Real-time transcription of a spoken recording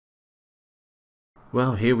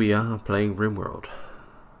Well, here we are playing Rimworld.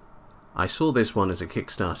 I saw this one as a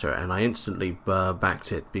Kickstarter and I instantly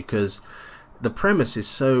backed it because the premise is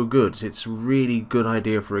so good. It's a really good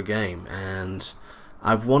idea for a game, and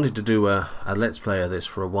I've wanted to do a Let's Play of this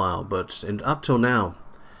for a while, but up till now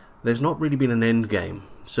there's not really been an end game,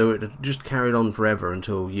 so it just carried on forever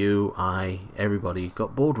until you, everybody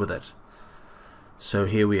got bored with it. So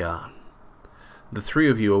here we are. The three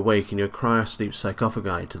of you awake in your cryosleep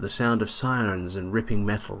sarcophagi to the sound of sirens and ripping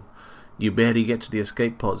metal. You barely get to the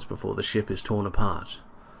escape pods before the ship is torn apart.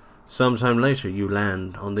 Sometime later you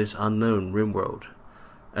land on this unknown Rimworld.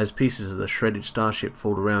 As pieces of the shredded starship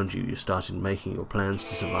fall around you, you started making your plans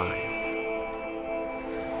to survive.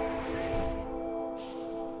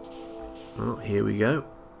 Well, here we go.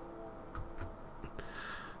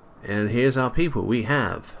 And here's our people. We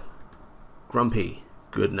have Grumpy,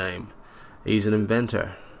 good name. He's an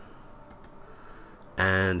inventor,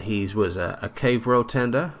 and he was a cave world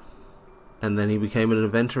tender, and then he became an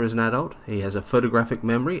inventor as an adult. He has a photographic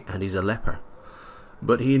memory, and he's a leper.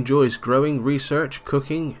 But he enjoys growing, research,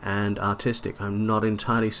 cooking, and artistic. I'm not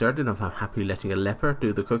entirely certain if I'm happy letting a leper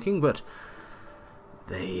do the cooking, but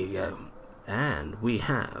there you go. And we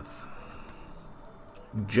have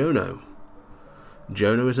Jono.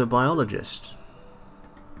 Jono is a biologist.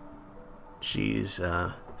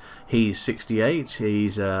 He's 68,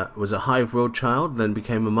 was a Hive World child, then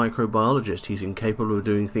became a microbiologist. He's incapable of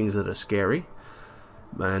doing things that are scary.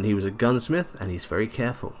 And he was a gunsmith, and he's very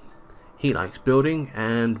careful. He likes building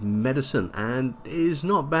and medicine, and is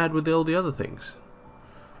not bad with all the other things.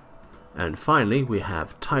 And finally, we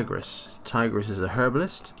have Tigress. Tigress is a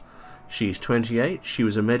herbalist. She's 28, she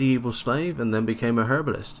was a medieval slave, and then became a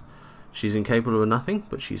herbalist. She's incapable of nothing,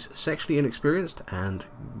 but she's sexually inexperienced and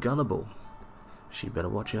gullible. She better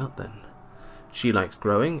watch out then. She likes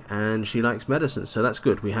growing and she likes medicine, so that's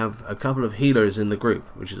good. We have a couple of healers in the group,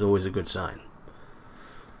 which is always a good sign.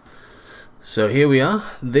 So here we are.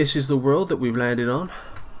 This is the world that we've landed on.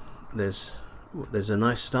 There's a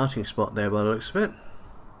nice starting spot there by the looks of it.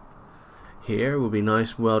 Here will be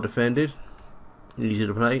nice, well defended, easy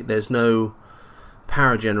to play. There's no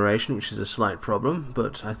power generation, which is a slight problem,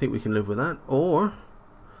 but I think we can live with that. Or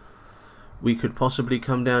we could possibly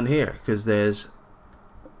come down here because there's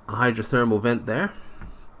a hydrothermal vent there,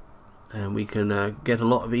 and we can get a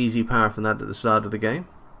lot of easy power from that at the start of the game.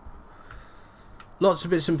 Lots of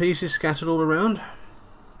bits and pieces scattered all around.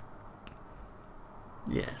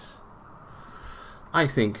 Yes, I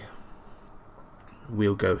think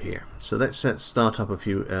we'll go here. So let's start up a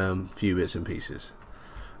few bits and pieces.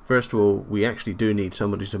 First of all, we actually do need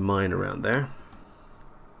somebody to mine around there,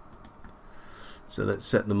 so let's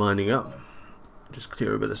set the mining up. Just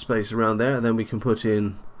clear a bit of space around there, and then we can put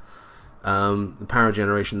in the power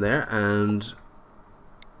generation there. And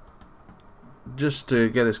just to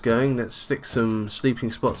get us going, let's stick some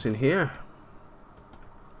sleeping spots in here.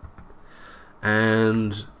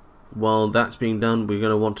 And while that's being done, we're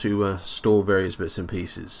going to want to store various bits and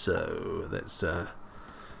pieces. So let's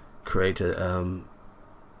create a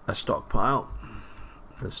stockpile.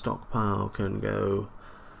 The stockpile can go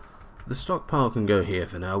here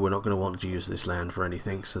for now. We're not going to want to use this land for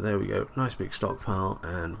anything, so there we go. Nice big stockpile,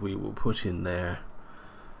 and we will put in there.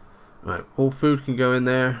 Right, all food can go in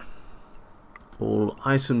there, all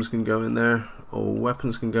items can go in there, all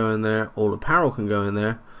weapons can go in there, all apparel can go in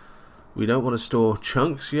there. We don't want to store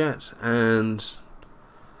chunks yet, and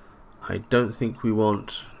I don't think we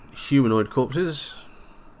want humanoid corpses,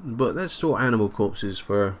 but let's store animal corpses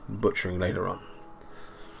for butchering later on.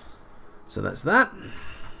 So that's that.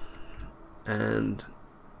 And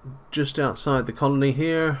just outside the colony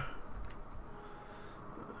here,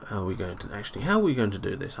 how are we going to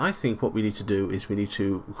do this? I think what we need to do is we need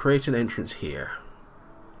to create an entrance here.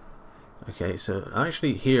 Okay, so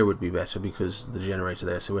actually here would be better because the generator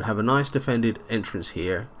there. So we'll have a nice defended entrance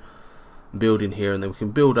here, build in here, and then we can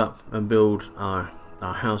build up and build our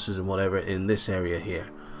houses and whatever in this area here.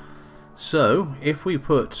 So if we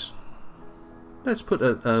let's put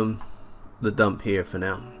the dump here for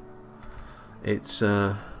now. It's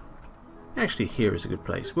actually here is a good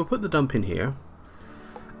place. We'll put the dump in here,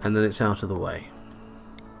 and then it's out of the way.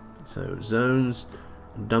 So zones,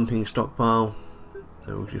 dumping stockpile,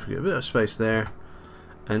 and we'll just get a bit of space there,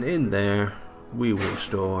 and in there we will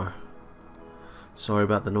store, sorry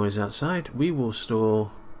about the noise outside, we will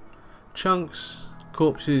store chunks,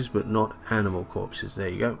 corpses, but not animal corpses. There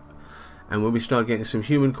you go. And when we start getting some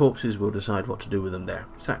human corpses, we'll decide what to do with them there.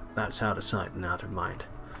 So that's out of sight and out of mind.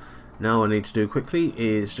 Now what I need to do quickly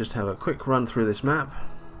is just have a quick run through this map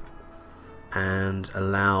and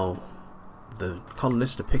allow the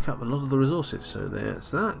colonists to pick up a lot of the resources. So there's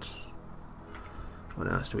that.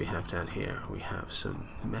 What else do we have down here? We have some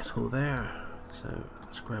metal there, so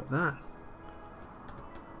let's grab that.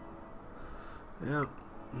 Yep,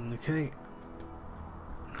 okay.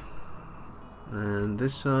 And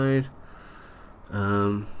this side,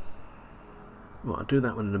 well, I'll do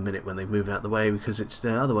that one in a minute when they've moved out of the way, because it's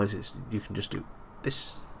there. Otherwise, you can just do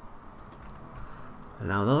this.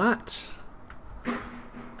 Allow that,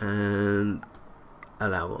 and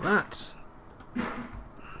allow all that.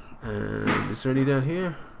 And is there any down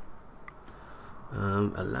here?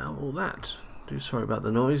 Allow all that. Sorry about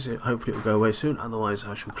the noise. Hopefully it will go away soon. Otherwise,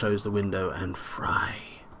 I shall close the window and fry.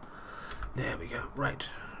 There we go. Right.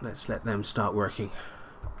 Let's let them start working.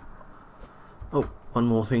 Oh, one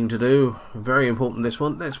more thing to do. Very important, this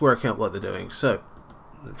one. Let's work out what they're doing. So,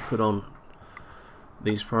 let's put on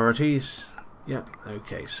these priorities. Yeah,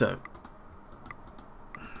 okay, so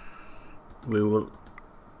we will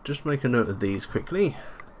just make a note of these quickly.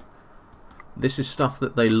 This is stuff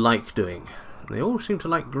that they like doing. They all seem to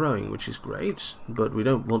like growing, which is great, but we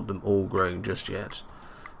don't want them all growing just yet.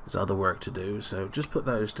 There's other work to do, so just put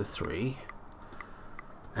those to 3.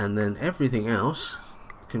 And then everything else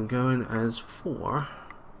can go in as 4.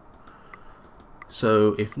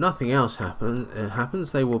 So if nothing else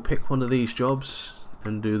happens, they will pick one of these jobs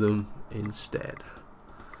and do them instead.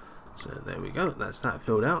 So there we go, that's that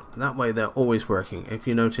filled out. That way they're always working. If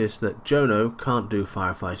you notice that Jono can't do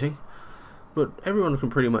firefighting, but everyone can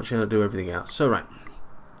pretty much do everything else. So right,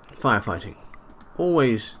 firefighting.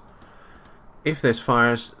 Always, if there's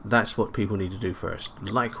fires, that's what people need to do first.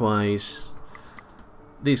 Likewise,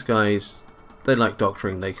 these guys, they like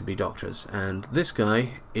doctoring, they could be doctors. And this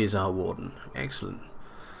guy is our warden. Excellent.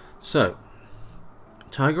 So,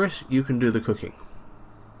 Tigress, you can do the cooking.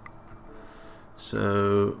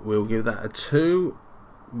 So, we'll give that a 2.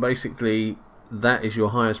 Basically, that is your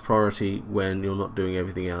highest priority when you're not doing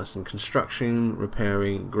everything else. And construction,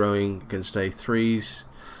 repairing, growing can stay 3s.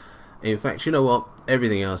 In fact, you know what?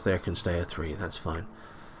 Everything else there can stay a 3. That's fine.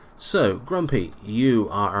 So, Grumpy, you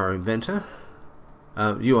are our inventor.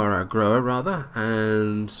 You are our grower, rather.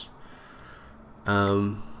 And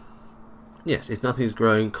yes, if nothing's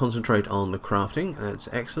growing, concentrate on the crafting. That's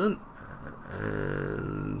excellent.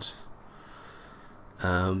 And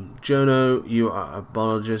Jono, you are a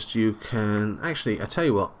biologist. You can actually, I tell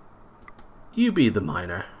you what, you be the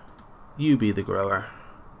miner, you be the grower,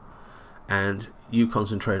 and you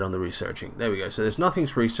concentrate on the researching. There we go. So there's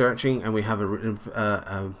nothing's researching, and we have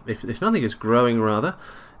a if nothing is growing rather,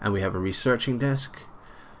 and we have a researching desk,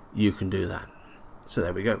 you can do that. So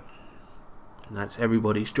there we go. That's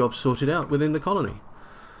everybody's job sorted out within the colony.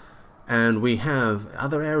 And we have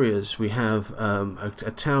other areas. We have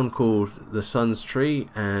a town called the Sun's Tree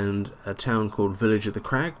and a town called Village of the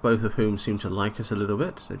Crag, both of whom seem to like us a little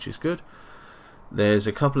bit, which is good. There's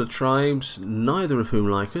a couple of tribes, neither of whom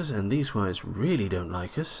like us, and these guys really don't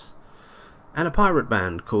like us. And a pirate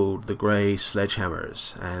band called the Grey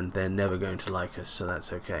Sledgehammers, and they're never going to like us, so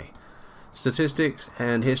that's okay. Statistics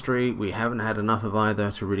and history, we haven't had enough of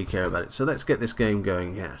either to really care about it. So let's get this game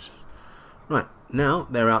going yet. Right, now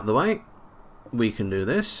they're out of the way, we can do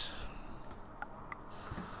this.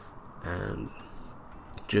 And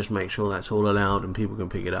just make sure that's all allowed and people can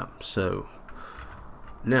pick it up. So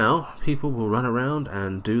now people will run around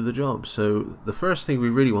and do the job. So the first thing we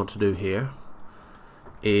really want to do here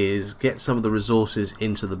is get some of the resources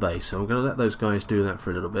into the base. So I'm going to let those guys do that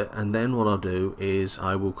for a little bit, and then what I'll do is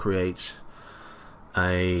I will create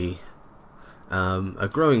a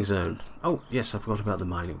growing zone. Oh yes, I forgot about the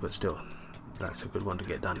mining, but still, that's a good one to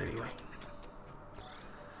get done anyway.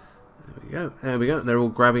 There we go. There we go. They're all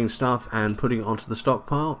grabbing stuff and putting it onto the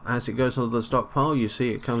stockpile. As it goes onto the stockpile, you see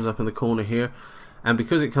it comes up in the corner here, and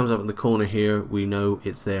because it comes up in the corner here, we know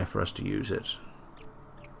it's there for us to use it.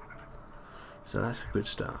 So that's a good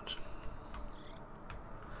start.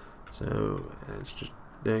 So it's just,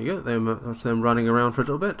 there you go, that's them running around for a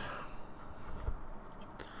little bit.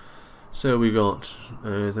 So we got,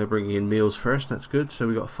 they're bringing in meals first, that's good. So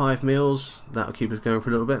we got 5 meals, that'll keep us going for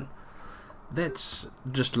a little bit. Let's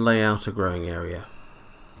just lay out a growing area.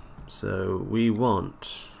 So we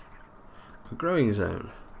want a growing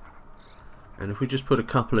zone. And if we just put a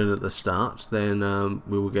couple in at the start, then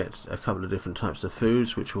we will get a couple of different types of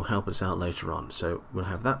foods, which will help us out later on. So we'll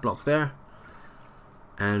have that block there,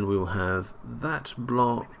 and we will have that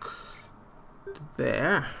block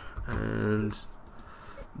there, and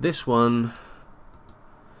this one,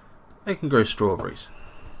 they can grow strawberries.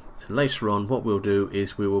 And later on, what we'll do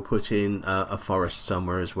is we will put in a forest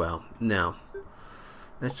somewhere as well. Now,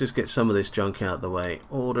 let's just get some of this junk out of the way.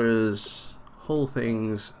 Orders, whole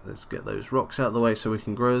things, let's get those rocks out of the way so we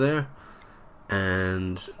can grow there,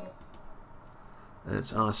 and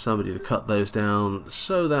Let's ask somebody to cut those down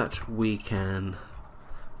so that we can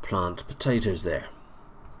plant potatoes there.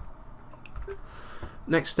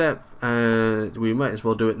 Next step, we might as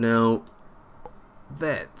well do it now.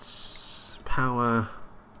 Let's power.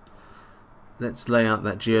 Let's lay out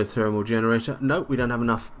that geothermal generator. Nope, we don't have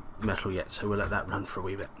enough metal yet, so we'll let that run for a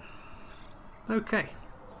wee bit. Okay.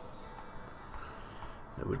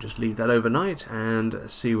 So we'll just leave that overnight and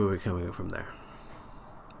see where we're coming from there.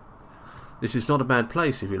 This is not a bad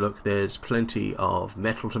place. If you look, there's plenty of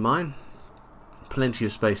metal to mine, plenty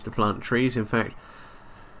of space to plant trees. In fact,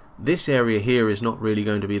 this area here is not really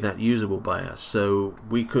going to be that usable by us, so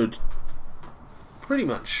we could pretty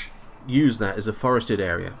much use that as a forested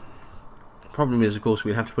area. Problem is, of course,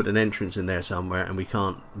 we'd have to put an entrance in there somewhere, and we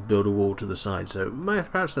can't build a wall to the side, so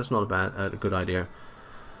perhaps that's not a good idea.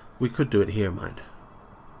 We could do it here, mind.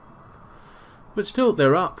 But still,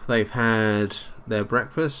 they're up. They've had their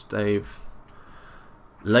breakfast. They've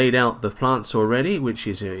laid out the plants already, which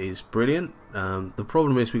is brilliant. The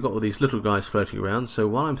problem is we've got all these little guys floating around, so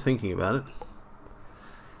while I'm thinking about it,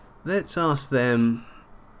 let's ask them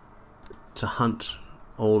to hunt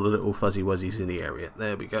all the little fuzzy wuzzies in the area.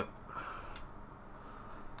 There we go.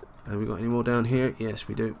 Have we got any more down here? Yes,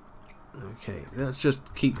 we do. Okay, let's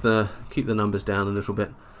just keep the numbers down a little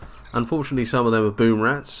bit. Unfortunately, some of them are boom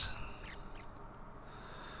rats,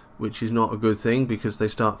 which is not a good thing because they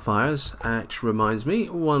start fires. Which reminds me,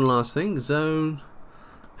 one last thing: zone,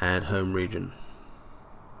 add home region.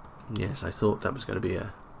 Yes, I thought that was going to be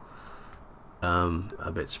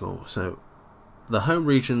a bit small. So the home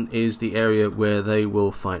region is the area where they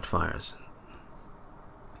will fight fires.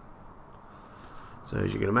 So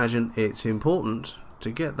as you can imagine, it's important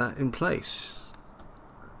to get that in place.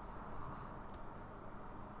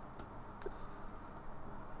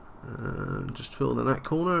 Just fill in that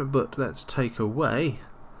corner, but let's take away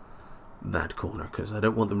that corner because I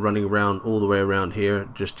don't want them running around all the way around here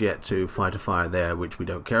just yet to fight a fire there, which we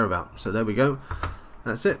don't care about. So there we go.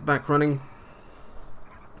 That's it. Back running.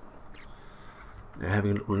 They're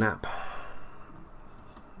having a little nap.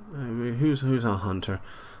 Who's our hunter?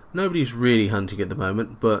 Nobody's really hunting at the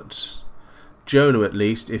moment, but Jonah, at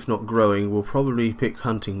least, if not growing, will probably pick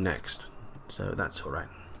hunting next. So that's alright.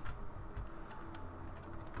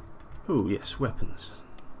 Oh, yes, weapons.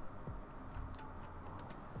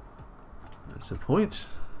 That's the point.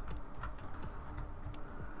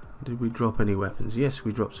 Did we drop any weapons? Yes,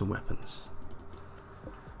 we dropped some weapons.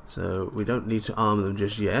 So we don't need to arm them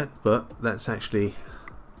just yet, but let's actually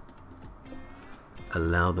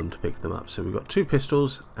allow them to pick them up. So we've got 2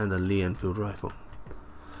 pistols and a Lee Enfield rifle.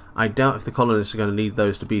 I doubt if the colonists are going to need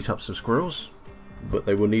those to beat up some squirrels, but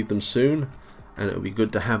they will need them soon, and it will be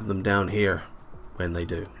good to have them down here when they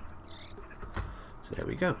do. So there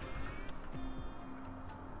we go.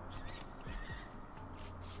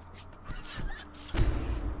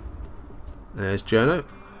 There's Jono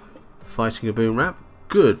fighting a boom rat.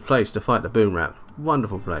 Good place to fight the boom rat.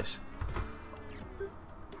 Wonderful place.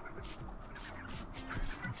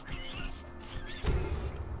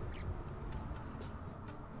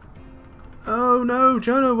 Oh no,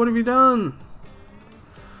 Jono, what have you done?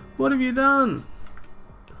 What have you done?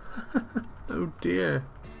 Oh dear.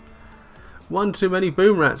 One too many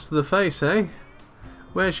boom rats to the face, eh?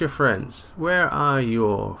 Where's your friends? Where are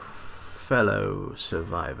your fellow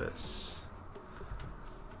survivors?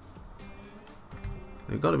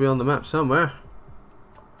 They've got to be on the map somewhere.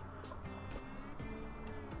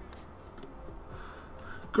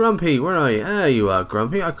 Grumpy, where are you? There you are,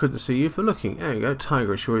 Grumpy. I couldn't see you for looking. There you go.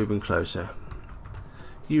 Tiger is sure even closer.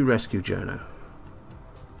 You rescue Jono.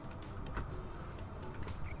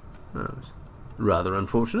 That was rather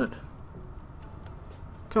unfortunate.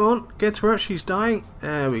 Come on, get to her. She's dying.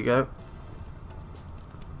 There we go.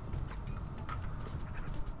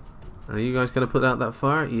 Are you guys going to put out that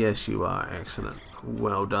fire? Yes, you are. Excellent.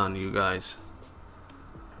 Well done, you guys.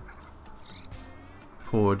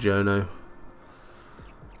 Poor Jono.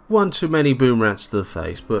 One too many boom rats to the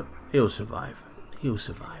face, but he'll survive. He'll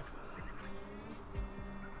survive.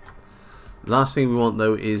 Last thing we want,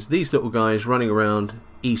 though, is these little guys running around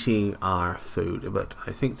eating our food. But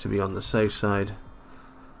I think to be on the safe side,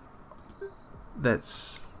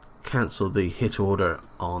 let's cancel the hit order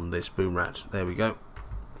on this boom rat. There we go.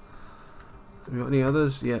 Have we got any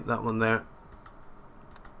others? Yep, that one there.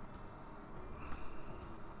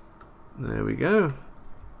 There we go.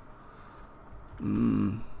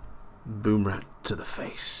 Boom rat to the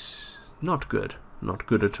face. Not good. Not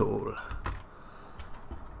good at all.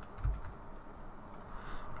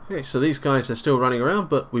 Okay, so these guys are still running around,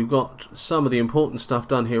 but we've got some of the important stuff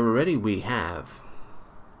done here already. We have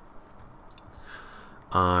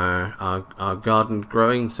our garden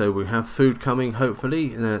growing, so we have food coming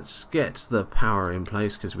hopefully. Let's get the power in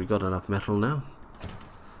place because we got enough metal now.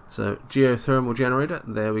 So geothermal generator,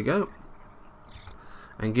 there we go.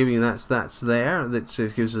 And giving that's there,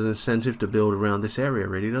 that gives us an incentive to build around this area,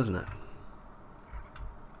 really, doesn't it?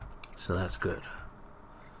 So that's good.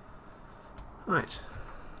 Right.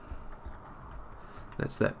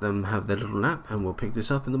 Let's let them have their little nap, and we'll pick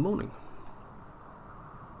this up in the morning.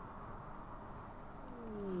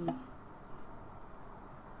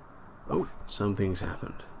 Oh, something's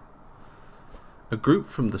happened. A group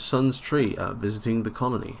from the Sun's Tree are visiting the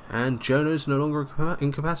colony, and Jono's no longer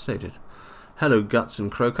incapacitated. Hello, Guts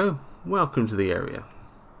and Croco. Welcome to the area.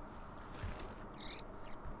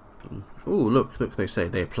 Oh, look, they say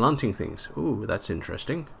they're planting things. Oh, that's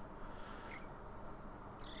interesting.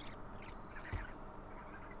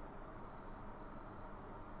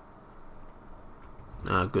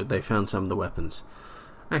 Ah, good, they found some of the weapons.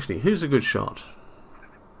 Actually, who's a good shot?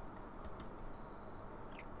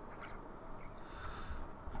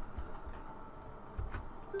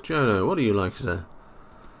 Jono, what do you like as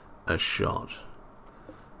a shot?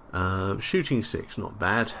 Shooting 6, not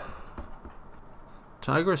bad.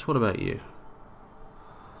 Tigress, what about you?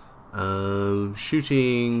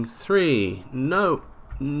 Shooting 3, no,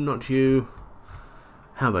 not you.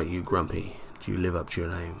 How about you, Grumpy? Do you live up to your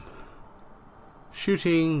name?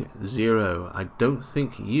 Shooting 0. I don't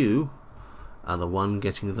think you are the one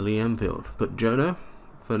getting the Lee Enfield, but Jono,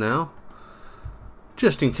 for now,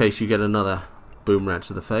 just in case you get another boom rat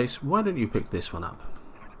to the face, why don't you pick this one up?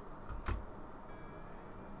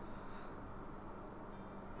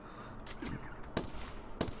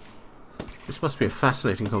 This must be a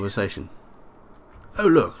fascinating conversation.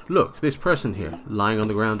 Oh, look, this person here, lying on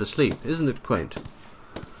the ground asleep. Isn't it quaint?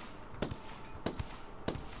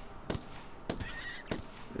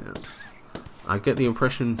 Yeah. I get the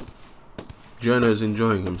impression Jono's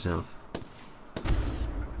enjoying himself.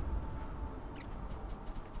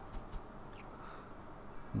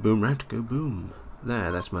 Boom rat, go boom.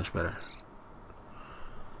 There, that's much better.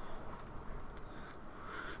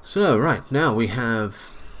 So, right, now we have...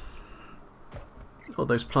 Oh,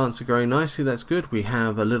 those plants are growing nicely, that's good. We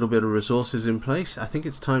have a little bit of resources in place. I think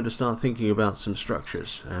it's time to start thinking about some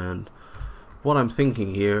structures. And what I'm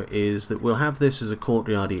thinking here is that we'll have this as a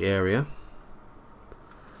courtyardy area.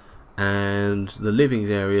 And the living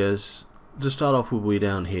areas, to start off, will be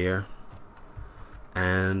down here.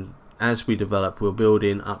 And as we develop, we'll build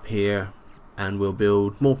in up here, and we'll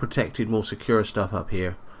build more protected, more secure stuff up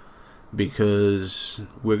here, because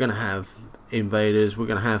we're going to have invaders, we're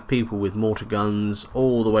going to have people with mortar guns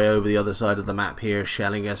all the way over the other side of the map here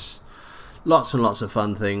shelling us. Lots and lots of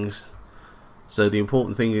fun things. So the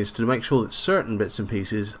important thing is to make sure that certain bits and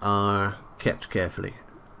pieces are kept carefully.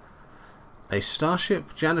 A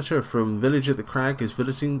starship janitor from Village at the Crag is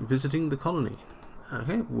visiting the colony.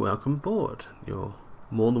 Okay, welcome aboard. You're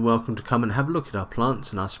more than welcome to come and have a look at our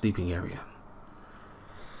plants and our sleeping area.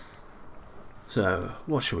 So,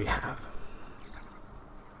 what shall we have?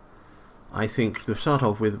 I think to start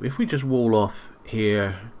off with, if we just wall off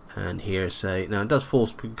here and here, say, now it does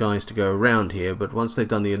force guys to go around here, but once they've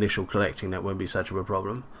done the initial collecting, that won't be such of a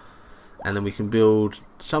problem. And then we can build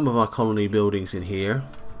some of our colony buildings in here,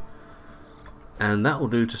 and that will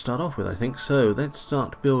do to start off with, I think. So let's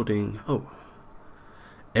start building. Oh,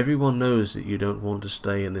 everyone knows that you don't want to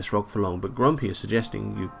stay in this rock for long, but Grumpy is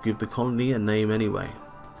suggesting you give the colony a name anyway.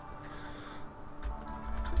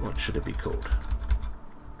 What should it be called?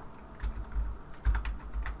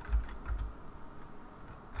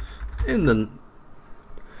 In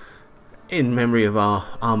memory of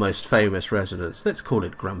our most famous residents, let's call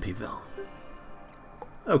it Grumpyville.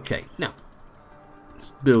 Okay, now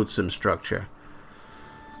let's build some structure.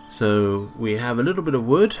 So we have a little bit of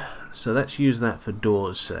wood, so let's use that for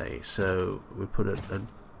doors, say. So we put a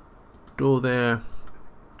door there,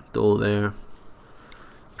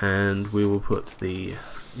 and we will put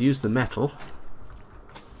use the metal.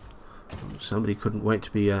 Somebody couldn't wait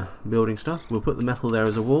to be building stuff. We'll put the metal there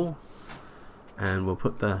as a wall, and we'll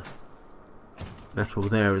put the metal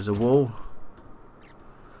there as a wall.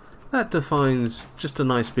 That defines just a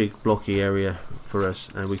nice big blocky area for us,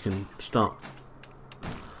 and we can start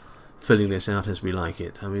filling this out as we like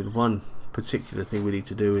it. I mean, one particular thing we need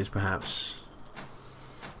to do is perhaps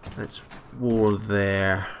let's wall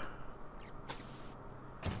there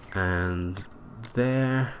and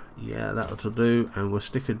there. Yeah, that'll do, and we'll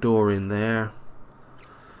stick a door in there.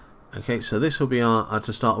 Okay, so this will be our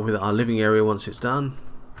to start with, our living area once it's done,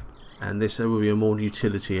 and this will be a more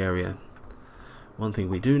utility area. One thing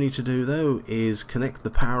we do need to do though is connect the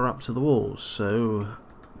power up to the walls. So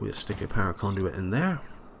we'll stick a power conduit in there.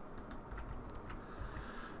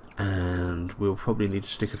 And we'll probably need to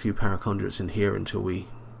stick a few power conduits in here until we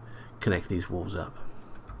connect these walls up.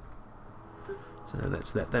 So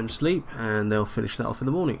let's let them sleep, and they'll finish that off in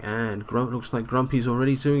the morning. And looks like Grumpy's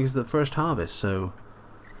already doing the first harvest, so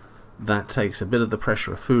that takes a bit of the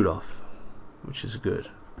pressure of food off, which is good.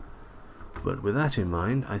 But with that in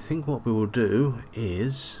mind, I think what we will do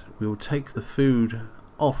is we will take the food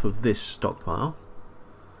off of this stockpile.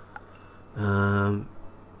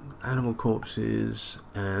 Animal corpses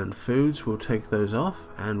and foods, we'll take those off,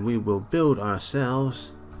 and we will build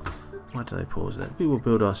ourselves... Why did I pause that? We will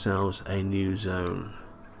build ourselves a new zone.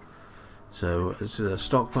 So this is a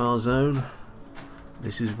stockpile zone.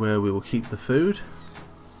 This is where we will keep the food,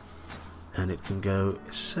 and it can go,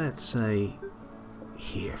 let's say,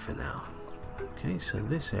 here for now. Okay, so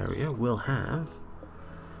this area will have...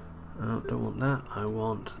 don't want that, I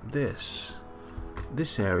want this.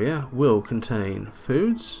 This area will contain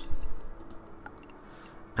foods,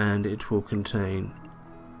 and it will contain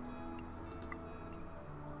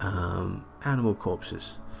animal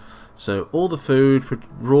corpses. So all the food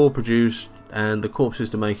raw produced and the corpses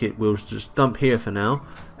to make it we'll just dump here for now,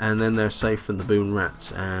 and then they're safe from the boon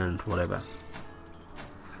rats and whatever.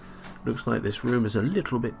 Looks like this room is a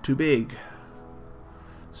little bit too big,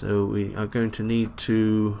 so we are going to need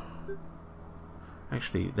to...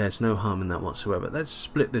 Actually, there's no harm in that whatsoever. Let's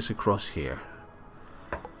split this across here.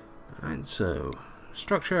 And so,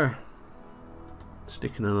 structure,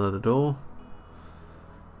 stick in another door.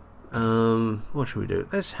 What should we do?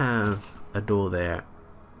 Let's have a door there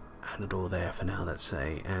and a door there for now, let's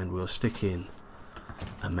say, and we'll stick in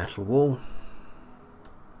a metal wall.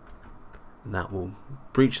 And that will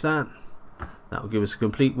breach that. That will give us a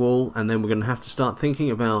complete wall, and then we're going to have to start thinking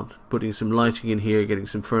about putting some lighting in here, getting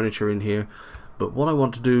some furniture in here. But what I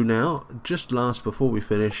want to do now, just last before we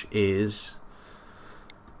finish, is,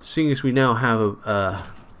 seeing as we now have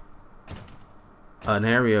an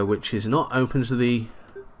area which is not open to the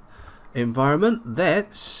environment,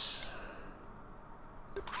 let's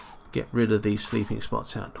get rid of these sleeping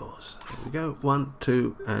spots outdoors. There we go, 1,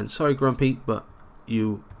 2, and sorry Grumpy, but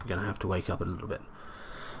you're going to have to wake up a little bit.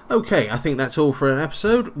 Okay, I think that's all for an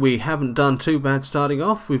episode. We haven't done too bad starting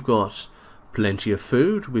off. We've got plenty of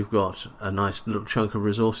food, we've got a nice little chunk of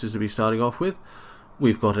resources to be starting off with,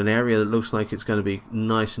 we've got an area that looks like it's going to be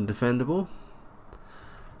nice and defendable,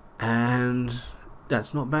 and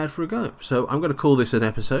that's not bad for a go. So I'm going to call this an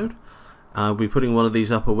episode. I'll be putting one of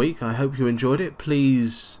these up a week. I hope you enjoyed it.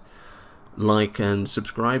 Please like and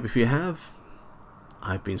subscribe if you have.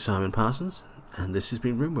 I've been Simon Parsons, and this has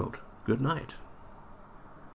been Rimworld. Good night.